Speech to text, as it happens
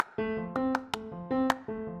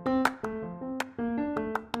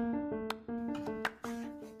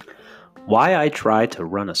Why I Try to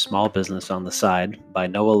Run a Small Business on the Side by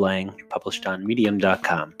Noah Lang, published on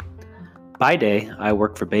Medium.com. By day, I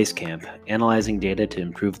work for Basecamp, analyzing data to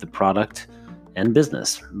improve the product and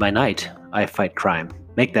business. By night, I fight crime.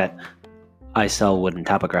 Make that, I sell wooden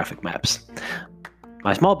topographic maps.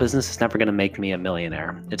 My small business is never going to make me a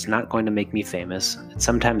millionaire. It's not going to make me famous. It's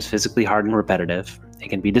sometimes physically hard and repetitive. It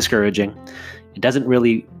can be discouraging. It doesn't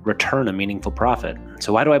really return a meaningful profit.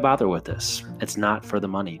 So why do I bother with this? It's not for the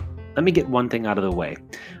money. Let me get one thing out of the way.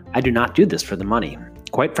 I do not do this for the money.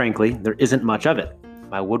 Quite frankly, there isn't much of it.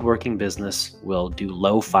 My woodworking business will do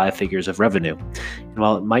low 5 figures of revenue. And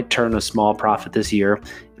while it might turn a small profit this year,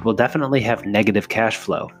 it will definitely have negative cash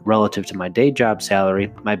flow. Relative to my day job salary,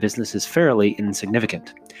 my business is fairly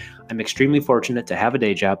insignificant. I'm extremely fortunate to have a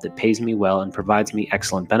day job that pays me well and provides me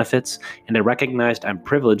excellent benefits, and I recognized I'm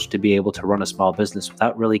privileged to be able to run a small business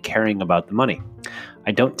without really caring about the money.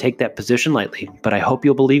 I don't take that position lightly, but I hope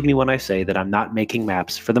you'll believe me when I say that I'm not making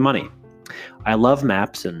maps for the money. I love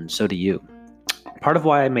maps, and so do you. Part of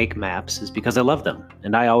why I make maps is because I love them,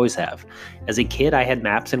 and I always have. As a kid, I had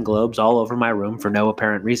maps and globes all over my room for no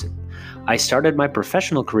apparent reason. I started my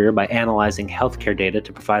professional career by analyzing healthcare data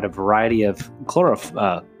to provide a variety of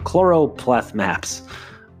chloropleth maps,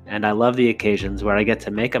 and I love the occasions where I get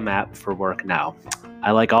to make a map for work now.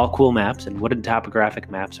 I like all cool maps, and wooden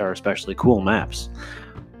topographic maps are especially cool maps.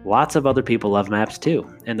 Lots of other people love maps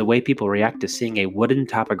too, and the way people react to seeing a wooden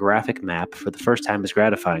topographic map for the first time is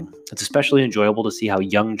gratifying. It's especially enjoyable to see how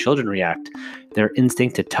young children react. Their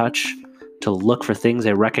instinct to touch, to look for things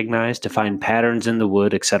they recognize, to find patterns in the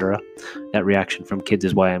wood, etc. That reaction from kids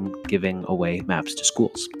is why I'm giving away maps to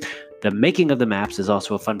schools. The making of the maps is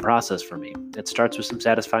also a fun process for me. It starts with some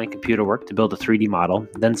satisfying computer work to build a 3D model,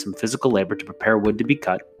 then some physical labor to prepare wood to be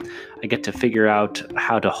cut. I get to figure out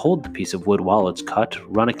how to hold the piece of wood while it's cut,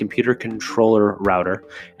 run a computer controller router,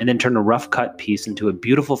 and then turn a rough cut piece into a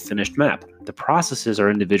beautiful finished map. The processes are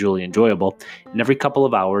individually enjoyable, and every couple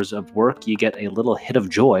of hours of work you get a little hit of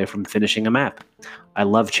joy from finishing a map. I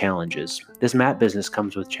love challenges. This map business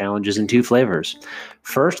comes with challenges in 2 flavors.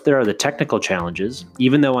 First, there are the technical challenges.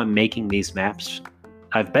 Even though I've been making these maps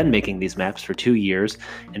for 2 years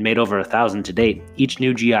and made over 1,000 to date, each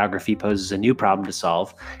new geography poses a new problem to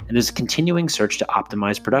solve, and there's a continuing search to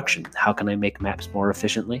optimize production. How can I make maps more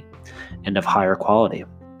efficiently and of higher quality?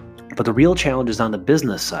 But the real challenge is on the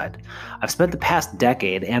business side. I've spent the past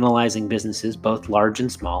decade analyzing businesses, both large and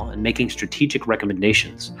small, and making strategic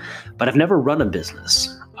recommendations. But I've never run a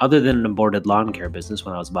business, other than an aborted lawn care business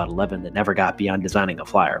when I was about 11 that never got beyond designing a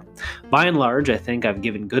flyer. By and large, I think I've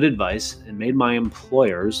given good advice and made my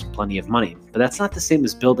employers plenty of money. But that's not the same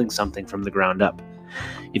as building something from the ground up.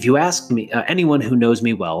 If you ask me, anyone who knows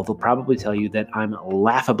me well, they'll probably tell you that I'm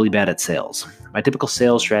laughably bad at sales. My typical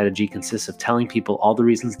sales strategy consists of telling people all the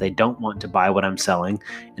reasons they don't want to buy what I'm selling,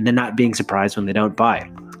 and then not being surprised when they don't buy.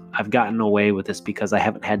 I've gotten away with this because I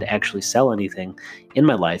haven't had to actually sell anything in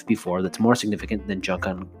my life before that's more significant than junk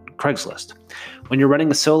on Craigslist. When you're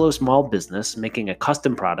running a solo small business, making a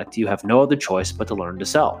custom product, you have no other choice but to learn to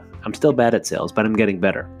sell. I'm still bad at sales, but I'm getting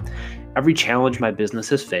better. Every challenge my business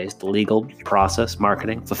has faced, legal, process,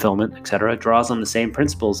 marketing, fulfillment, etc., draws on the same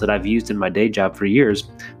principles that I've used in my day job for years,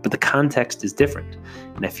 but the context is different,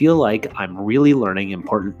 and I feel like I'm really learning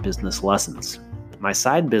important business lessons. My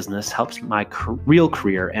side business helps my real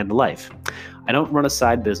career and life. I don't run a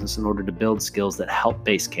side business in order to build skills that help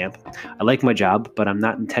Basecamp. I like my job, but I'm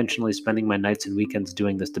not intentionally spending my nights and weekends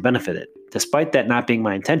doing this to benefit it. Despite that not being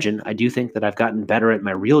my intention, I do think that I've gotten better at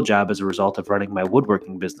my real job as a result of running my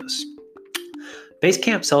woodworking business.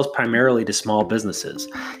 Basecamp sells primarily to small businesses,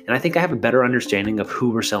 and I think I have a better understanding of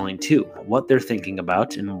who we're selling to, what they're thinking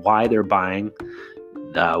about, and why they're buying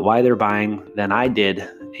than I did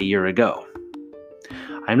a year ago.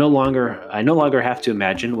 I no longer have to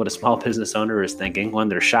imagine what a small business owner is thinking when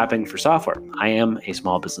they're shopping for software. I am a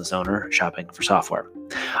small business owner shopping for software.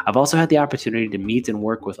 I've also had the opportunity to meet and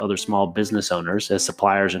work with other small business owners as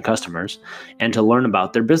suppliers and customers, and to learn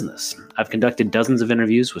about their business. I've conducted dozens of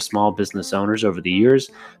interviews with small business owners over the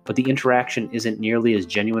years, but the interaction isn't nearly as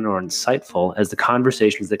genuine or insightful as the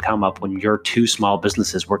conversations that come up when you're 2 small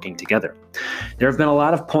businesses working together. There have been a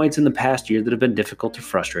lot of points in the past year that have been difficult or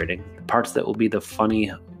frustrating. The parts that will be the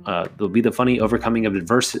funny overcoming of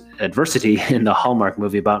adversity in the Hallmark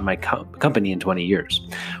movie about my company in 20 years.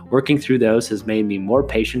 Working through those has made me more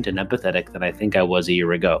patient and empathetic than I think I was a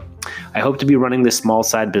year ago. I hope to be running this small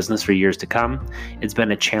side business for years to come. It's been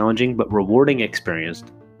a challenging but rewarding experience,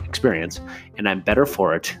 and I'm better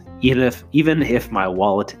for it, even if my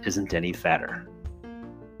wallet isn't any fatter.